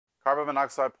Carbon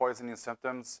monoxide poisoning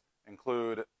symptoms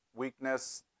include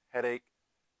weakness, headache,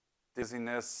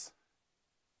 dizziness,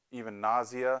 even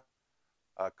nausea.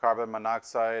 Carbon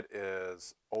monoxide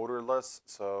is odorless,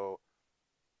 so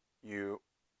you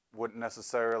wouldn't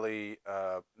necessarily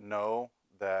know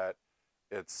that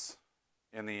it's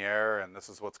in the air and this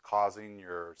is what's causing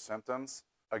your symptoms.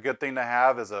 A good thing to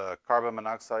have is a carbon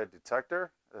monoxide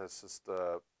detector. It's just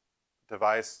a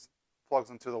device, plugs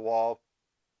into the wall,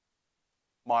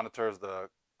 monitors the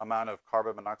amount of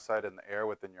carbon monoxide in the air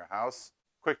within your house.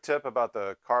 Quick tip about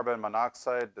the carbon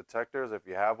monoxide detectors, if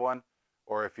you have one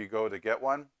or if you go to get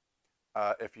one.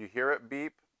 If you hear it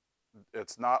beep,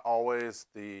 it's not always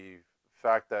the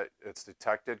fact that it's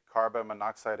detected carbon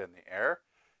monoxide in the air.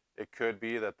 It could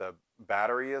be that the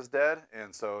battery is dead,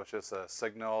 and so it's just a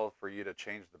signal for you to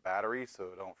change the battery, so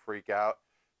don't freak out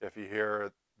if you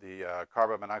hear the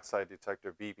carbon monoxide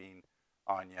detector beeping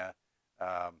on you.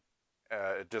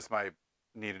 It just might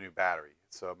need a new battery.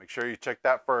 So make sure you check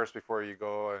that first before you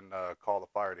go and call the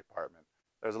fire department.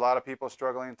 There's a lot of people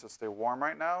struggling to stay warm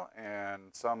right now, and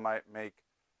some might make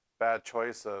bad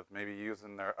choice of maybe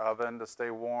using their oven to stay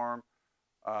warm,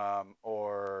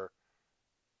 or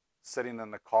sitting in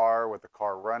the car with the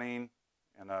car running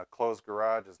in a closed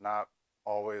garage is not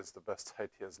always the best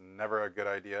idea. It's never a good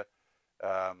idea.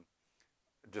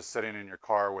 Just sitting in your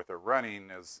car with it running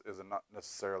is not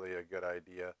necessarily a good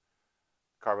idea.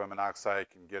 Carbon monoxide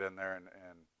can get in there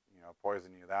and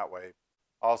poison you that way.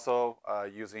 Also,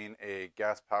 using a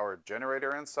gas-powered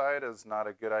generator inside is not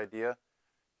a good idea.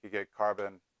 You get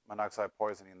carbon monoxide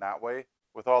poisoning that way.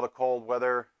 With all the cold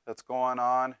weather that's going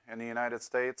on in the United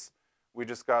States, we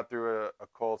just got through a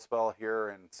cold spell here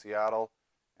in Seattle,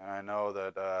 and I know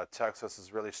that Texas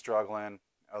is really struggling.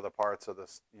 Other parts of the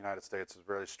United States is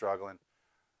really struggling.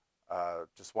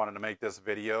 Just wanted to make this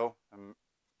video and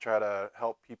try to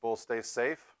help people stay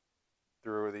safe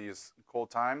through these cold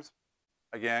times.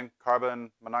 Again,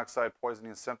 carbon monoxide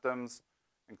poisoning symptoms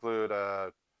include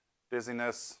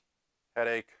dizziness,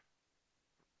 headache,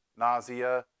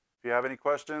 nausea. If you have any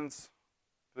questions,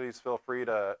 please feel free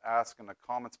to ask in the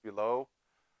comments below.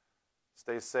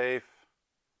 Stay safe.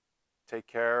 Take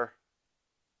care.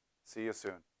 See you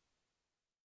soon.